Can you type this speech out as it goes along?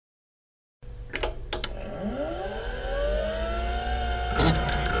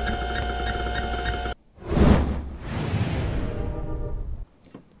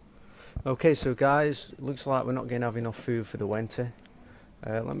Okay, so guys, looks like we're not going to have enough food for the winter.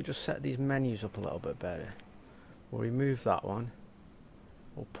 Let me just set these menus up a little bit better. We'll remove that one.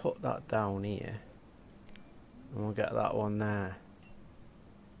 We'll put that down here. And we'll get that one there.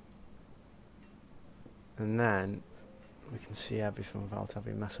 And then we can see everything without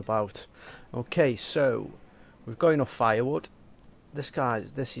having mess about. Okay, so we've got enough firewood. This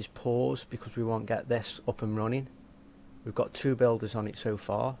is paused because we won't get this up and running. We've got 2 builders on it so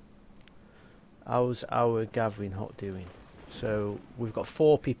far. How's our gathering hut doing? So we've got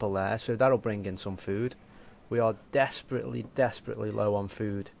 4 people there, so that'll bring in some food. We are desperately low on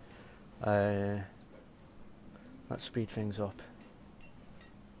food. Let's speed things up.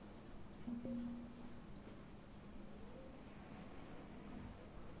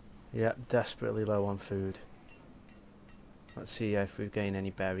 Yep, desperately low on food. Let's see if we've gained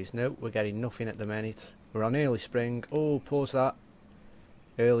any berries. Nope, we're getting nothing at the minute. We're on early spring. Oh, pause that.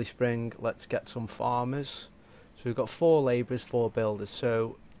 Early spring, let's get some farmers. So we've got 4 labourers, 4 builders.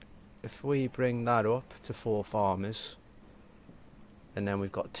 So if we bring that up to 4 farmers, and then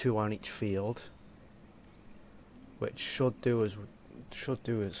we've got 2 on each field, which should do us.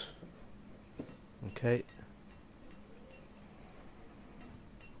 Okay.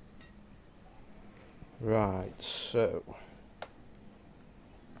 Right, so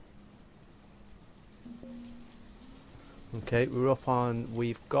okay, we're up on,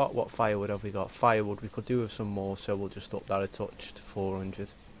 we've got, what firewood have we got? Firewood, we could do with some more, so we'll just up that a touch to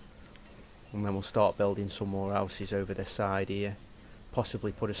 400. And then we'll start building some more houses over this side here.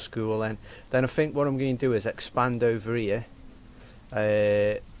 Possibly put a school in. Then I think what I'm going to do is expand over here.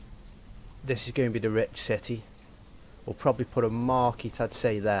 This is going to be the rich city. We'll probably put a market, I'd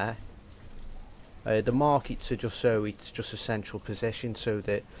say, there. The markets are just so it's just a central position, so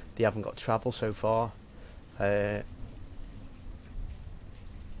that they haven't got travel so far.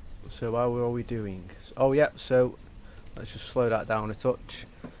 So how are we doing? Oh yeah, so let's just slow that down a touch.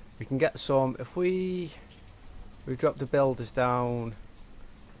 We can get some, if we drop the builders down,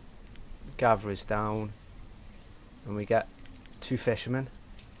 gatherers down, and we get 2 fishermen.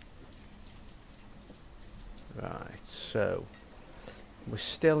 Right, so we're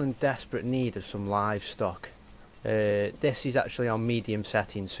still in desperate need of some livestock. This is actually on medium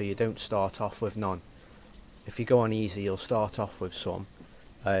settings, so you don't start off with none. If you go on easy, you'll start off with some.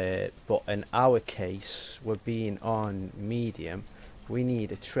 But in our case, we're being on medium. We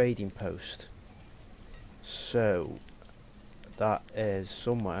need a trading post. So that is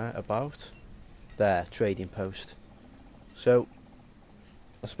somewhere about there, trading post. So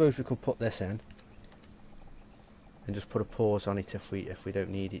I suppose we could put this in and just put a pause on it if we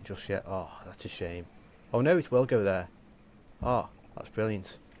don't need it just yet. Oh, that's a shame. Oh no, it will go there. Oh, that's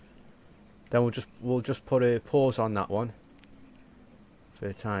brilliant. Then we'll just put a pause on that one for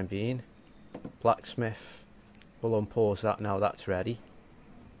the time being. Blacksmith, we'll unpause that now that's ready.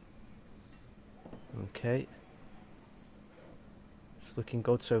 Okay. It's looking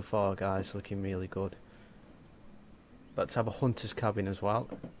good so far, guys, looking really good. Let's have a hunter's cabin as well.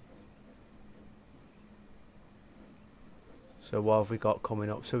 So what have we got coming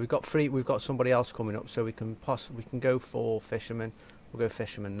up? So we've got somebody else coming up, so we can go for fishermen. We'll go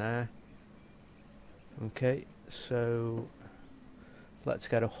fishermen there. Okay, so let's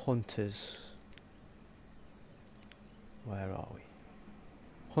get a hunter's. Where are we?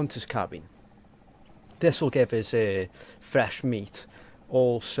 Hunter's cabin. This will give us fresh meat.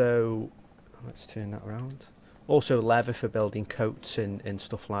 Also, let's turn that around. Also leather for building coats and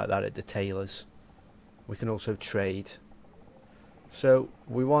stuff like that at the tailors. We can also trade. So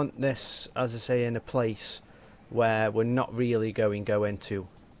we want this, as I say, in a place where we're not really go into.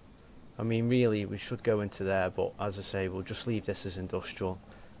 I mean, really, we should go into there, but as I say, we'll just leave this as industrial.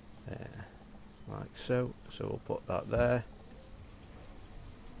 Like so. So we'll put that there.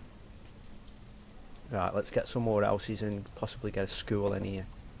 Right, let's get some more houses and possibly get a school in here.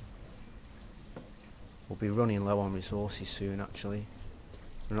 We'll be running low on resources soon, actually.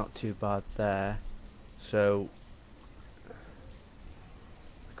 We're not too bad there. So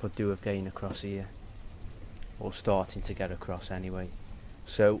could do with getting across here, or starting to get across anyway.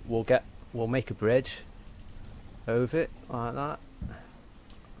 So we'll make a bridge over it like that.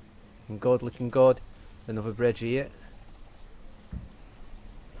 Looking good, looking good. Another bridge here.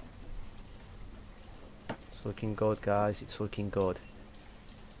 It's looking good, guys, it's looking good.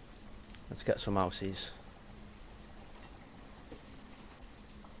 Let's get some houses.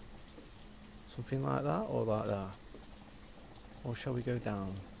 Something like that, or like that? Or shall we go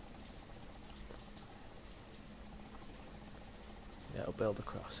down? Yeah, I'll build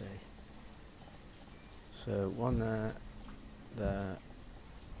across, eh? So one there,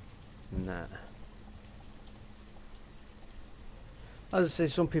 Nah. As I say,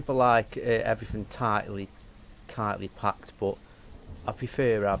 some people like everything tightly packed, but I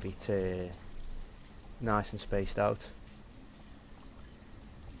prefer have it nice and spaced out.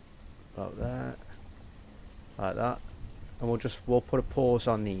 About that, like that, and we'll put a pause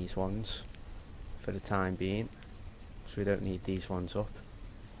on these ones for the time being, so we don't need these ones up.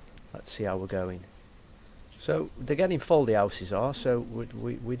 Let's see how we're going. So they're getting full, the houses are, so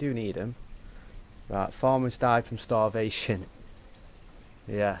we do need them. Right, farmers died from starvation.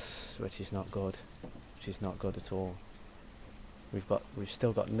 Yes, which is not good. Which is not good at all. We've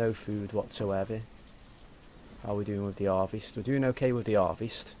still got no food whatsoever. How are we doing with the harvest? We're doing okay with the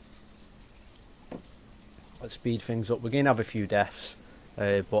harvest. Let's speed things up. We're going to have a few deaths,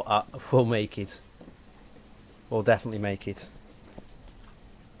 but we'll make it. We'll definitely make it.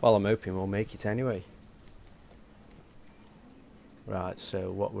 Well, I'm hoping we'll make it anyway. Right,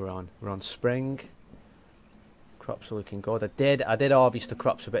 so what we're on spring. Crops are looking good. I did harvest the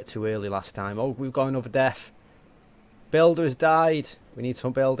crops a bit too early last time. Oh, we've got another death. Builders died. We need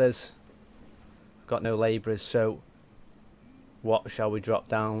some builders. We've got no labourers, so what shall we drop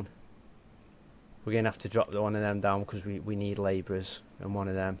down? We're going to have to drop one of them down because we need labourers, and one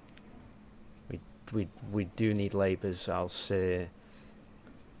of them. We do need labourers, else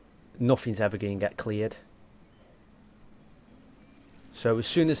nothing's ever going to get cleared. So as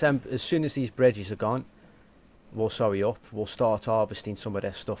soon as these bridges are gone, we'll start harvesting some of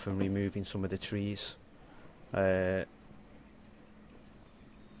their stuff and removing some of the trees. Right.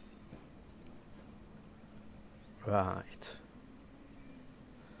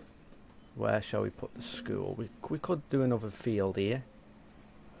 Where shall we put the school? We could do another field here,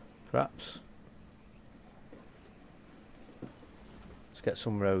 perhaps. Let's get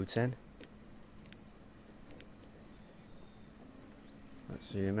some roads in.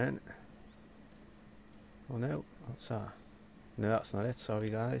 Let's zoom in. Oh no, what's that? No, that's not it, sorry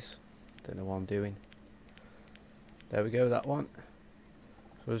guys. Don't know what I'm doing. There we go, that one. So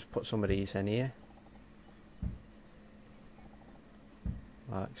we'll just put some of these in here.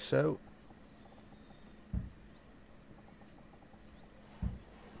 Like so.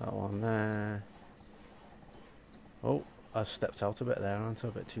 That one there. Oh, I stepped out a bit there, aren't I?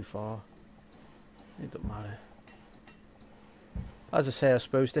 A bit too far. It doesn't matter. As I say, I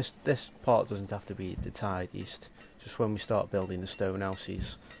suppose this part doesn't have to be the tidiest. Just when we start building the stone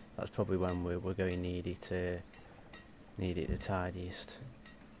houses, that's probably when we're going to need it the tidiest.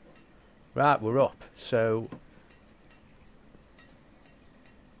 Right, we're up. So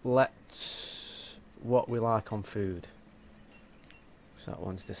let's what we like on food. So that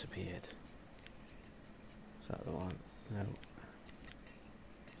one's disappeared. Is that the one? No.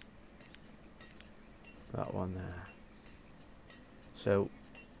 That one there. So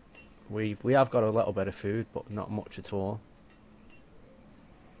we have got a little bit of food, but not much at all.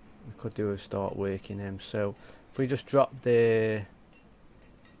 We could do is start working him. So if we just drop the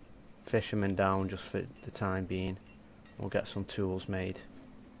fisherman down just for the time being, we'll get some tools made.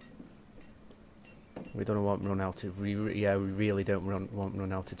 We don't want to run out of we really don't want to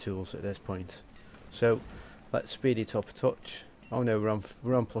run out of tools at this point. So let's speed it up a touch. Oh no, we're on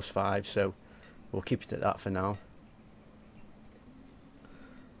 +5, so we'll keep it at that for now.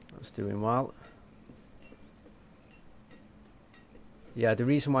 That's doing well. Yeah, the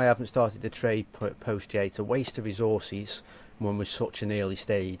reason why I haven't started the trade post yet, it's a waste of resources when we're such an early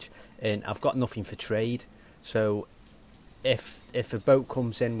stage, and I've got nothing for trade. So if a boat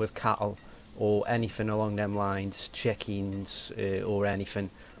comes in with cattle or anything along them lines, chickens or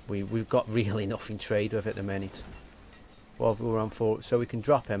anything, we've got really nothing trade with at the minute. Well, we're on 4, so we can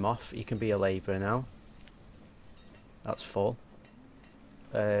drop him off. He can be a labourer now. That's full.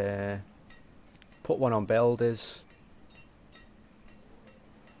 Put one on builders,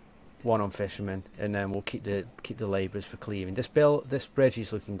 one on fishermen, and then we'll keep the labourers for clearing. This bridge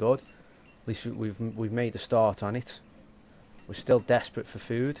is looking good. At least we've made a start on it. We're still desperate for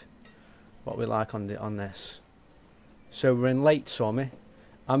food. What we like on this. So we're in late summer.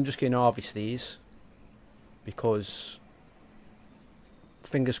 I'm just going to harvest these because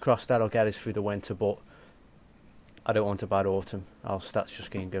fingers crossed that'll get us through the winter, but I don't want a bad autumn, else that's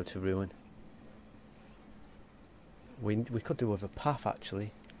just going to go to ruin. We could do with a path actually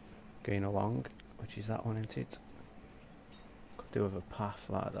going along, which is that one, isn't it? Could do with a path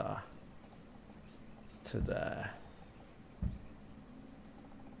like that to there,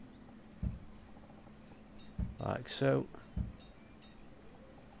 like so.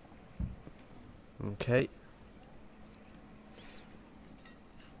 Okay,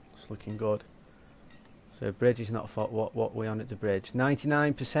 it's looking good. So bridge is not for what we on at the bridge.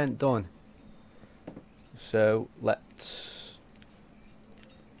 99% done. So let's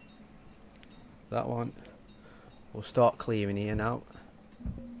that one. We'll start clearing here now.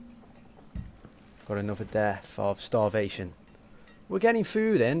 Got another death of starvation. We're getting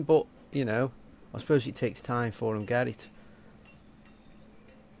food in, but you know, I suppose it takes time for them to get it.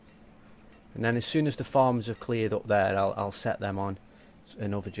 And then as soon as the farmers have cleared up there, I'll set them on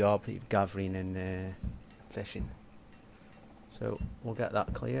another job, gathering and fishing. So we'll get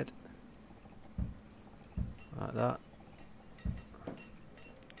that cleared. Like that.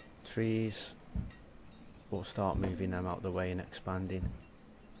 Trees. We'll start moving them out of the way and expanding.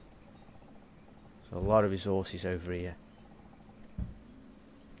 So a lot of resources over here.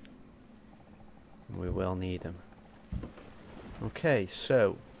 And we will need them. Okay,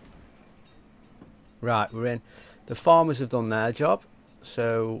 so right, we're in. The farmers have done their job,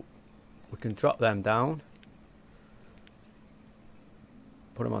 so we can drop them down.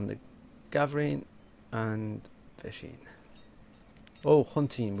 Put them on the gathering and fishing. Oh,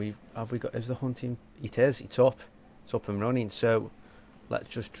 hunting. Have we got? Is the hunting? It is. It's up. It's up and running. So let's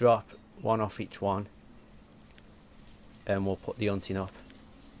just drop one off each one, and we'll put the hunting up.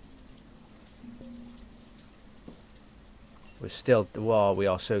 We're still, wow, we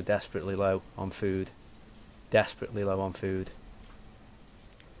are so desperately low on food. Desperately low on food.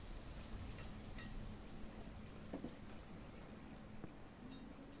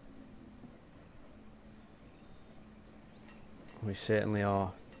 We certainly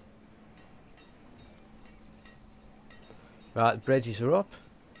are. Right, the bridges are up.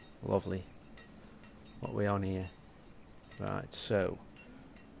 Lovely. What are we on here? Right, so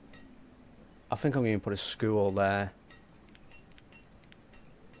I think I'm going to put a school there.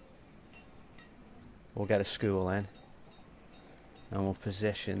 We'll get a school in, and we'll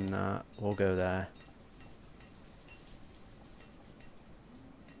position that. We'll go there,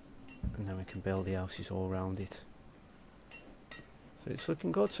 and then we can build the houses all around it. So it's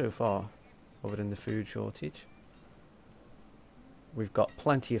looking good so far, other than the food shortage. We've got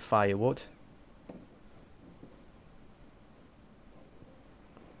plenty of firewood.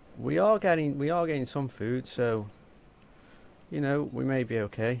 We are getting some food, so you know, we may be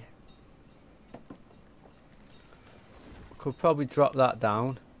okay. Could probably drop that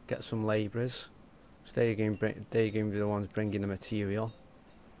down, get some labourers. So they're going to be the ones bringing the material,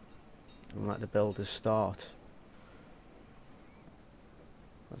 and let the builders start.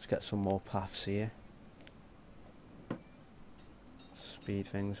 Let's get some more paths here. Speed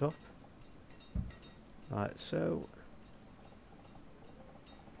things up. Right, so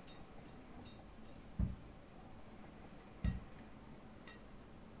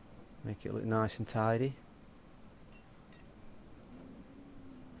make it look nice and tidy.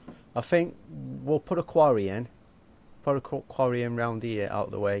 I think we'll put a quarry in. Put a quarry in round here, out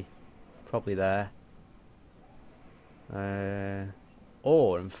of the way. Probably there.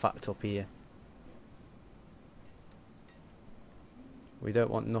 Or, in fact, up here. We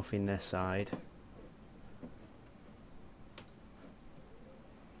don't want nothing this side.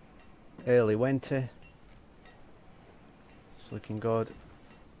 Early winter. It's looking good.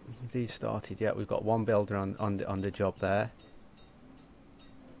 These started yet. We've got one builder on the job there.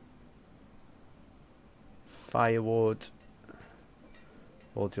 Firewood.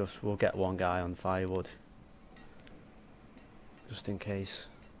 We'll get one guy on firewood, just in case.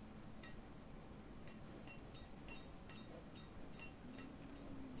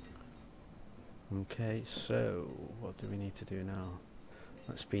 Okay, so what do we need to do now?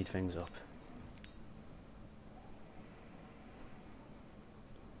 Let's speed things up.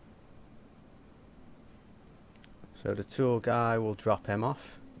 So the tool guy, will drop him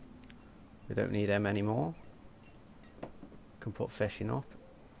off. We don't need him anymore. Can put fishing up.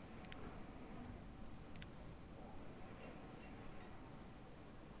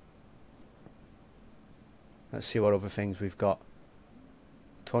 Let's see what other things we've got.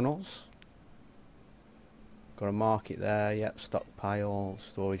 Tunnels. Got a market there, yep, stockpile,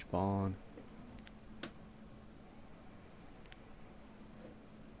 storage barn.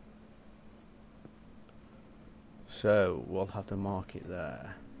 So we'll have the market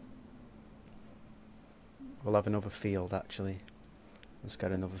there. We'll have another field actually. Let's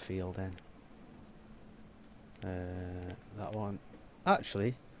get another field in. That one.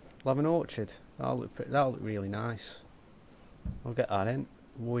 Actually, we'll have an orchard. That'll look really nice. We'll get that in.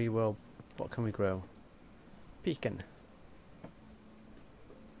 We will. What can we grow? Pecan.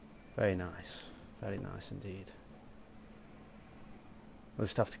 Very nice. Very nice indeed. We'll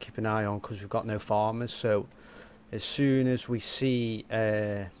just have to keep an eye on because we've got no farmers. So as soon as we see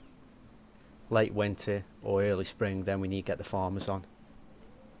late winter or early spring, then we need to get the farmers on.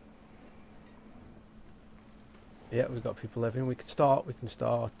 Yeah, we've got people living. We can start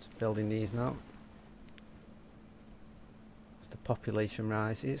building these now. As the population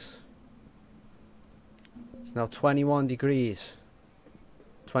rises. It's now 21 degrees.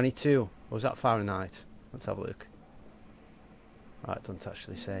 22. Or was that Fahrenheit? Let's have a look. Right, it doesn't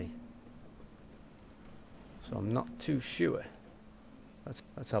actually say. So I'm not too sure.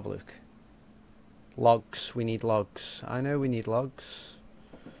 Let's have a look. Logs. We need logs. I know we need logs.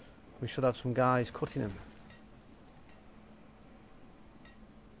 We should have some guys cutting them.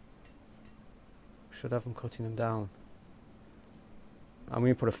 Should have them cutting them down. I'm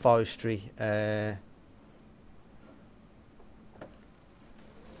going to put a forestry. Let's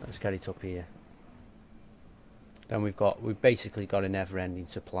get it up here. Then we've basically got a never-ending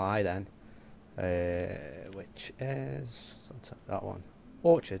supply then, which is that one.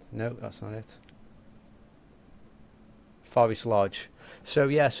 Orchard? No, that's not it. Forest Lodge. So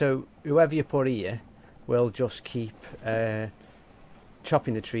yeah, so whoever you put here will just keep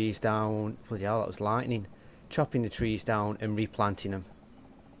chopping the trees down. Bloody hell, that was lightning. Chopping the trees down and replanting them.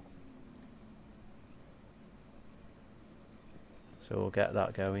 So we'll get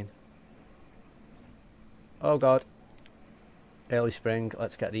that going. Oh god. Early spring,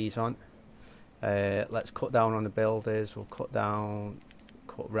 let's get these on. Let's cut down on the builders. We'll cut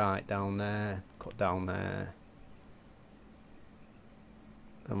right down there, cut down there.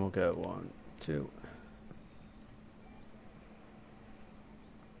 And we'll go 1, 2.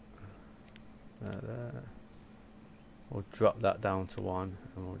 There. We'll drop that down to 1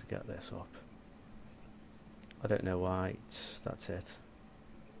 and we'll get this up. I don't know why, that's it.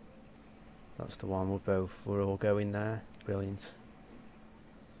 That's the one, we're all going there. Brilliant.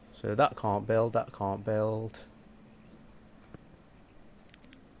 So that can't build, that can't build.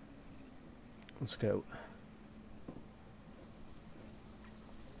 Let's go.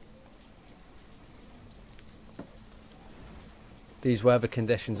 These weather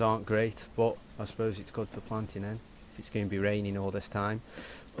conditions aren't great, but I suppose it's good for planting in. If it's going to be raining all this time.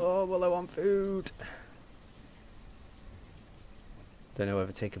 Oh, well, I want food. Don't know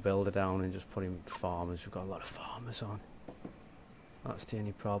whether to take a builder down and just put in farmers. We've got a lot of farmers on. That's the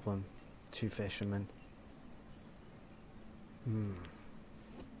only problem. 2 fishermen. I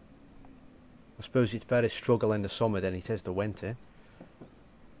suppose it's better struggle in the summer than it is the winter.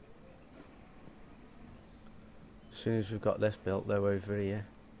 As soon as we've got this built though over here,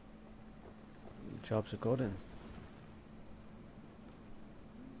 jobs are good in.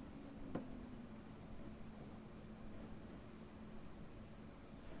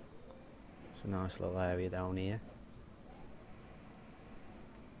 It's a nice little area down here.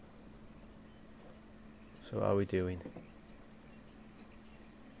 So how are we doing?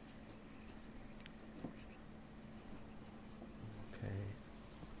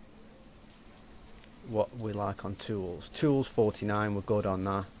 What we like on tools. Tools 49, we're good on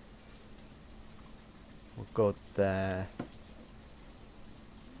that. We're good there.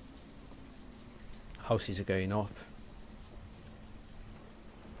 Houses are going up.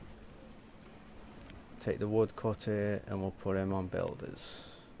 Take the wood cutter and we'll put him on builders.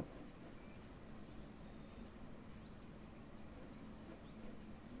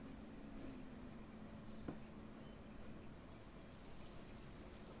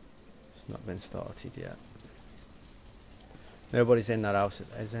 Not been started yet. Nobody's in that house.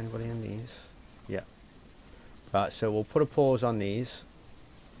 Is anybody in these? Yeah. Right, so we'll put a pause on these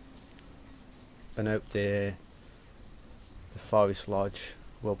and hope the forest lodge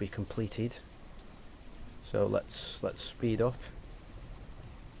will be completed. So let's speed up.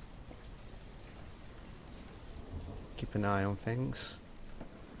 Keep an eye on things.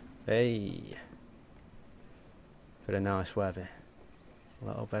 Hey, bit of nice weather. A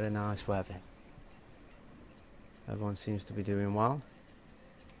little bit of nice weather. Everyone seems to be doing well.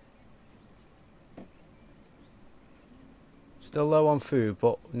 Still low on food,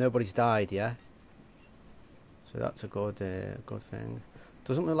 but nobody's died yet. So that's a good good thing.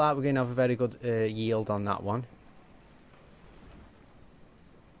 Doesn't look like we're going to have a very good yield on that one.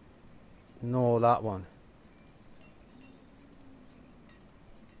 Nor that one.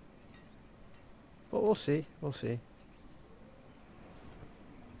 But we'll see, we'll see.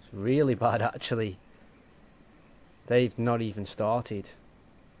 Really bad actually. They've not even started,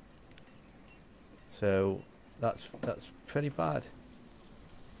 so that's pretty bad.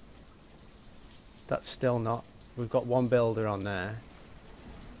 That's still not. We've got 1 builder on there.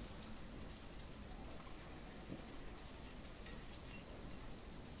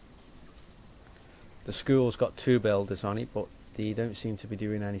 The school's got 2 builders on it, but They don't seem to be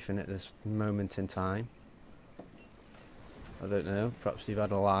doing anything at this moment in time. I don't know, perhaps they've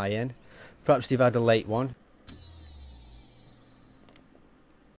had a lie-in. Perhaps they've had a late one.